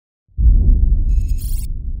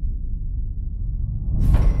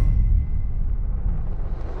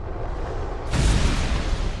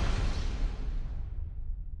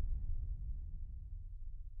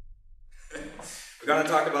going to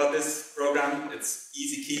talk about this program. It's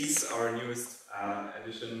EZkeys, our newest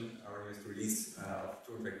edition, our newest release of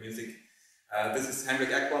Toontrack Music. This is Henrik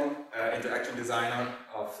Ekblom, interaction designer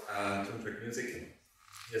of Toontrack Music.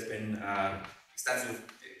 He has been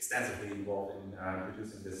extensively involved in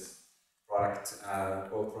producing this product,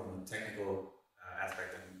 both from the technical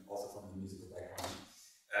aspect and also from the musical background.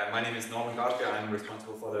 My name is Garschke. I'm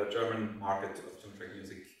responsible for the German market of Toontrack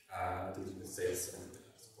Music, dealing with sales and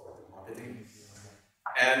support and marketing.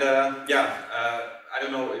 And I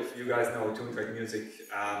don't know if you guys know Toontrack Music.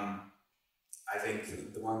 I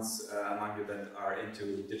think the ones among you that are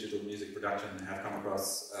into digital music production have come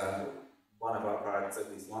across one of our products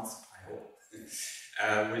at least once, I hope.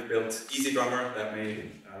 We've built EZdrummer, that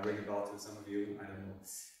may ring a bell to some of you, I don't know.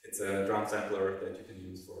 It's a drum sampler that you can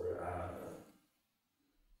use for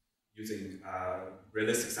using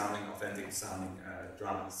realistic sounding, authentic sounding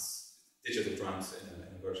drums, digital drums in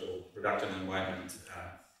a virtual production environment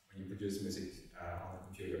when you produce music on the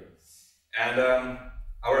computer. And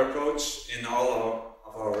our approach in all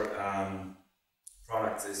of our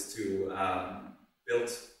products is to build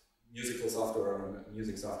musical software or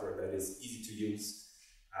music software that is easy to use,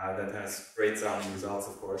 that has great sounding results,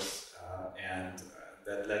 of course, and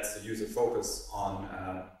that lets the user focus on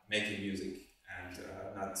making music and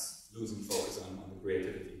not losing focus on the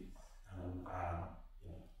creativity on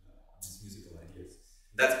these musical ideas.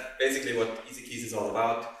 That's basically what EZkeys is all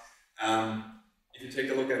about. If you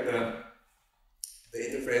take a look at the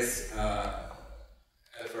interface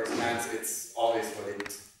at first glance, it's always what it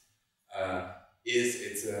is.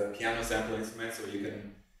 It's a piano sample instrument, so you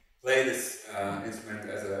can play this instrument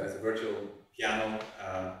as a virtual piano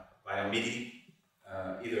via MIDI,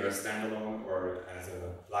 either a standalone or as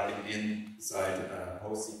a plugin inside a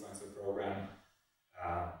host sequencer program.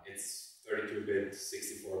 It's 32-bit,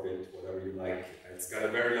 64-bit, whatever you like. It's got a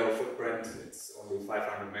very low footprint. It's only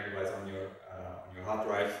 500 megabytes on your hard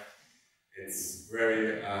drive. It's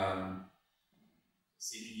very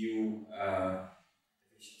CPU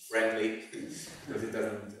friendly because it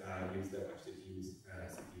doesn't use that much CPU.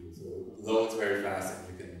 So it loads very fast and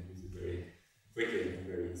you can use it very quickly and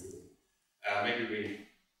very easily. Maybe we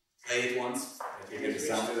play it once, if you get the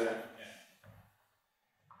sound to that.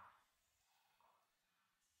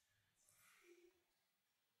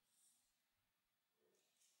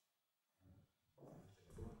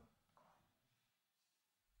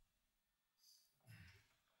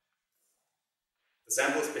 The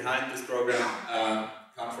samples behind this program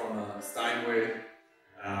come from a Steinway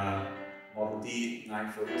Model D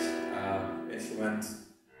 9-foot instrument,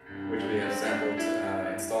 which we have sampled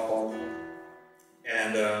in Stockholm.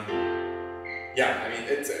 And I mean,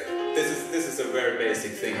 this is a very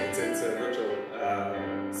basic thing. It's a virtual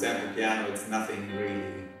sample piano. It's nothing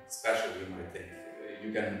really special, you might think.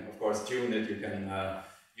 You can, of course, tune it. You can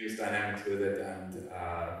use dynamics with it, and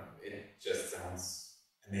it just sounds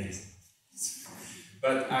amazing.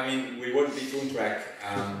 But I mean, we wouldn't be Toontrack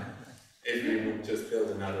if we would just build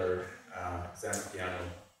another sample piano,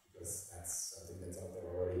 because that's something that's out there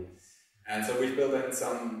already. And so we've built in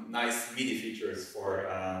some nice MIDI features for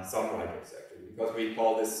songwriters, actually, because we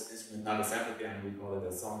call this instrument not a sample piano, we call it a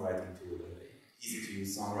songwriting tool, an easy to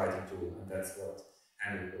use songwriting tool, and that's what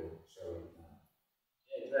Henrik will show you now.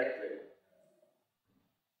 Yeah, exactly.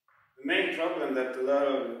 The main problem that a lot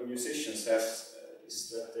of musicians have is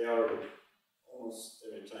that they are almost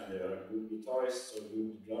every time they are good guitarists or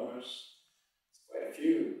good drummers. There's quite a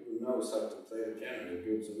few who knows how to play the piano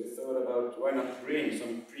good, so we thought about why not bring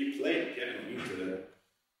some pre-played piano into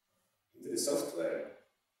the software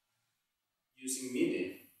using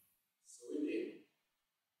MIDI. So we did.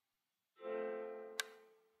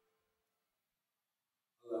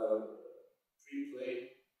 Allow pre-played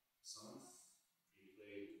songs,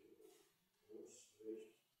 pre-played chords.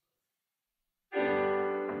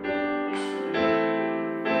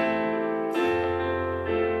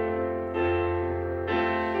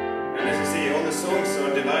 Songs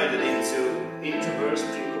are divided into verse,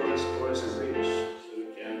 pre-chorus, chorus, and bridge, so you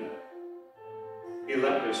can build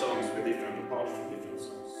up your songs with different parts from different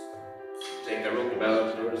songs. Take a rock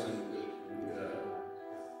ballad verse and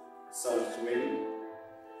south swing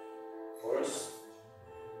chorus.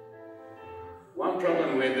 One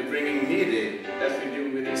problem with bringing MIDI, as we do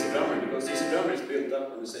with EZdrummer, because EZdrummer is built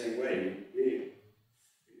up in the same way. We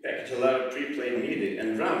package a lot of pre-played MIDI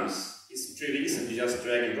and drums. It's really easy to just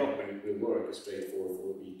drag and drop and it will work a straight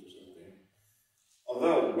 4/4 beat or something.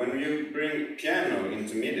 Although, when you bring piano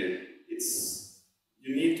into MIDI,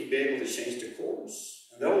 you need to be able to change the chords.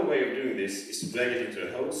 And the only way of doing this is to drag it into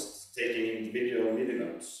a host, taking individual MIDI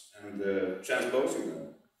notes and transposing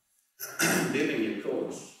them, building new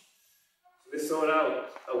chords. we thought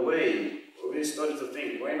out a way, or we started to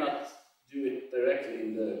think, why not do it directly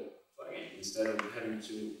in the plugin instead of having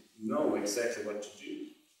to know exactly what to do.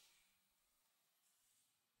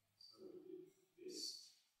 So this.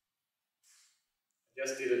 I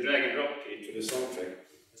just did a drag and drop key to the soundtrack at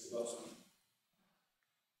the bottom.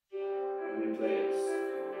 When you play it,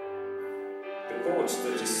 the chords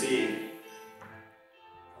that you see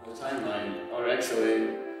on the timeline are actually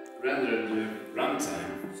rendered runtime.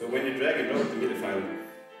 So when you drag and drop the MIDI file,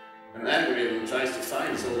 an algorithm tries to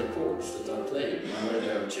find all the chords that are played and where they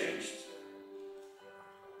have changed.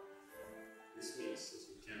 This means that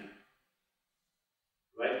you can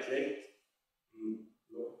right click,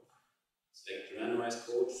 look, select randomized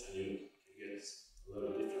chords, and you can get a lot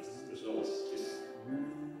of different results.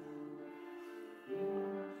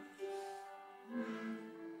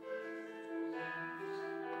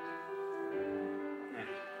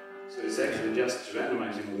 So it's actually just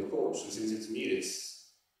randomizing all the chords, and since it's MIDI, it's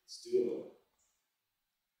doable.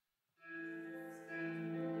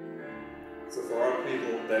 So for our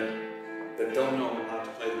people that don't know how to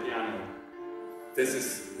play the piano, this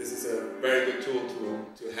is a very good tool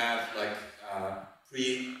to have, like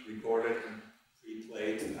pre-recorded and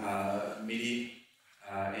pre-played MIDI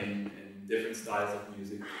in different styles of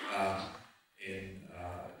music in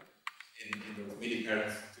those MIDI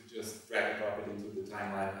pairs, to just drag and drop it into the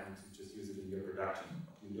timeline and to just use it in your production.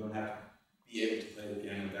 You don't have to be able to play the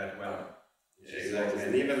piano that well. Yeah, exactly.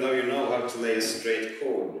 And even though you know how to lay a straight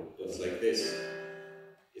chord, just like this,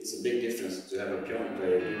 it's a big difference to have a piano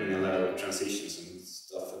player doing a lot of transitions and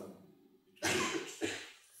stuff between chords.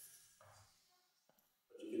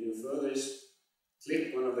 What you can do further is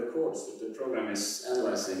click one of the chords that the program is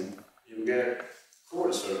analyzing. You get a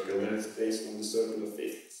chord circle that is based on the circle of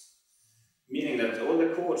fifths, meaning that all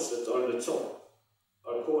the chords that are at the top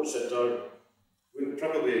are chords that will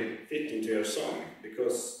probably fit into your song,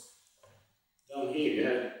 because down here you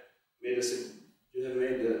have made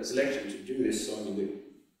the selection to do this song in the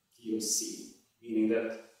key of C, meaning that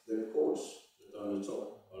the chords that are on the top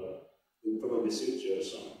will probably suit your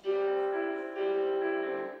song.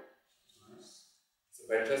 Nice. So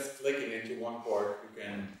by just clicking into one chord, you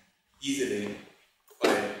can easily,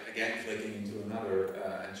 by again clicking into another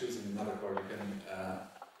and choosing another chord, you can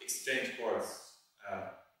exchange chords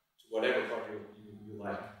to whatever chord you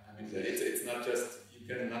like. I mean, it's not just, you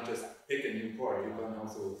can not just pick a new chord, you can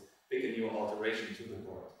also pick a new alteration to the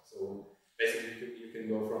chord. So basically you can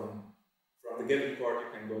go from the given chord,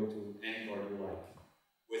 you can go to any chord you like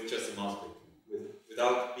with just a mouse click,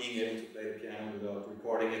 without being able to play the piano, without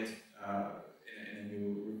recording it in a new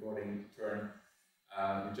recording turn.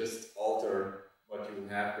 You just alter what you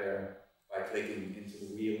have there by clicking into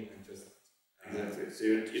the wheel and just... Exactly. So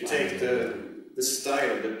you take the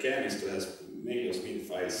style the pianist has made those MIDI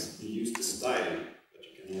files, you use the style, but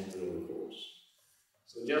you can alter all the chords.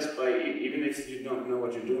 So just by, even if you don't know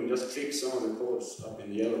what you're doing, just click some of the chords up in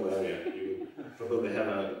the yellow area, you will probably have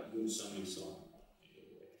a good sounding song.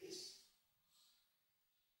 Like this.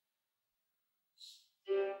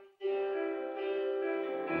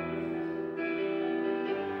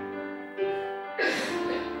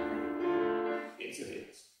 It's a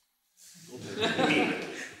hit.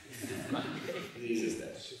 This is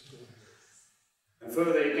that. And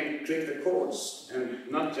further, you can click the chords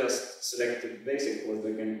and not just select the basic chords,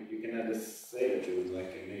 but you can add a flavor to it,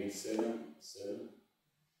 like an 8, 7, 7.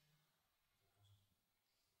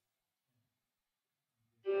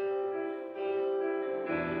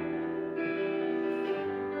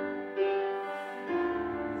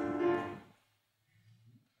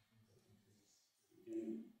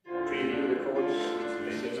 Preview the chords,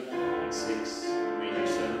 7, 6, major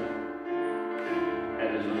 7,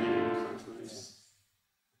 add a line, sometimes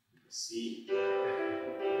C.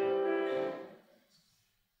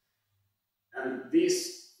 And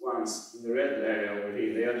these ones in the red area over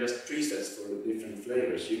here, they are just presets for the different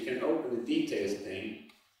flavors. You can open the details pane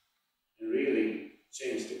and really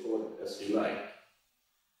change the chord as you like.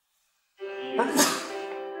 Here,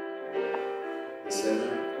 the 7,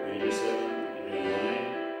 major 7, major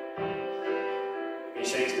 9. You can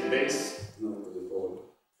change the bass note of the chord.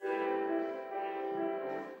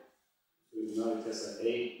 So now it has an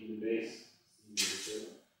 8 in the bass. So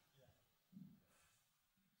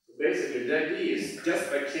basically, the idea is just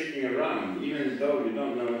by clicking around, even though you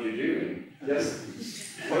don't know what you're doing, just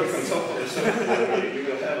work on top of the software, you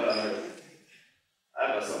will have a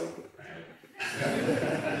song.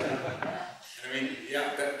 I mean, yeah,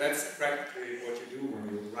 that's practically what you do when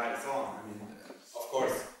you write a song. I mean, of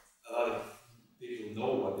course, a lot of people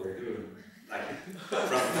know what they're doing. Like,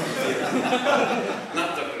 from here. Not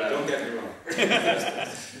the don't get me wrong.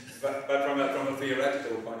 but from a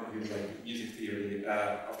read like music theory,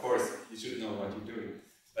 of course you should know what you're doing,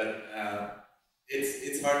 but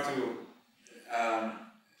it's hard to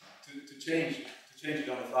change it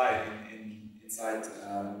on the fly inside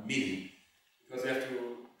MIDI, because you have to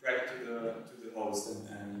drag it to the host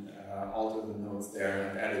and alter the notes there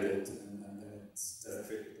and edit it, and then it doesn't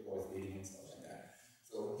fit with the voice leading and stuff like that.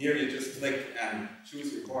 So here you just click and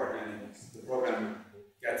choose your chord, and the program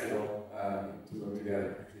gets it all to work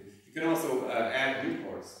together. Actually, you can also add new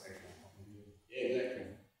chords. Actually, yeah, exactly.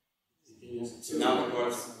 So now the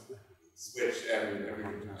chords switch every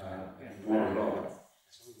more low.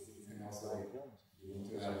 You can also you want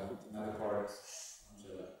to have another chord.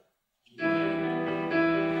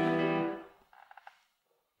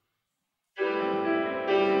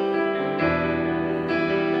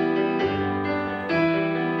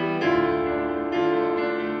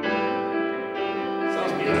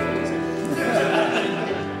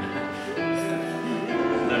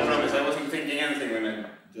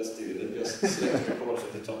 Just did it, just select the chords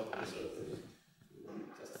at the top of the circle.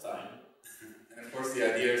 Just fine. And of course, the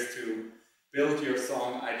idea is to build your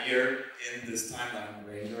song idea in this timeline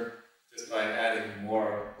arranger just by adding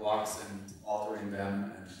more blocks and altering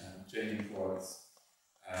them and changing chords.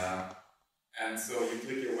 And so you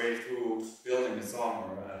click your way through building a song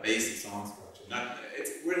or a basic song structure.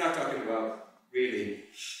 We're not talking about really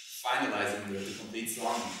finalizing the complete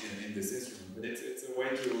song in this instrument, but it's a way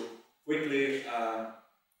to quickly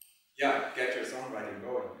get your songwriting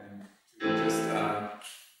going and to just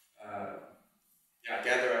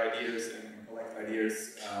gather ideas and collect ideas,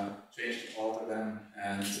 change and alter them,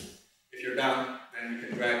 and if you're done, then you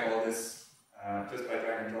can drag all this just by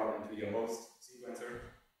drag and drop into your host sequencer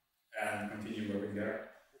and continue working there,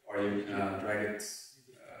 or you drag and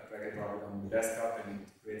drop it on the desktop and it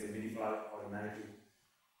creates a MIDI file automatically.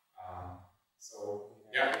 So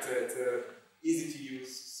yeah, it's a easy to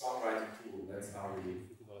use songwriting tool. That's how we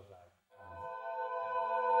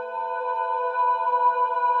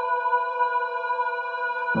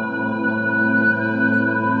Thank you.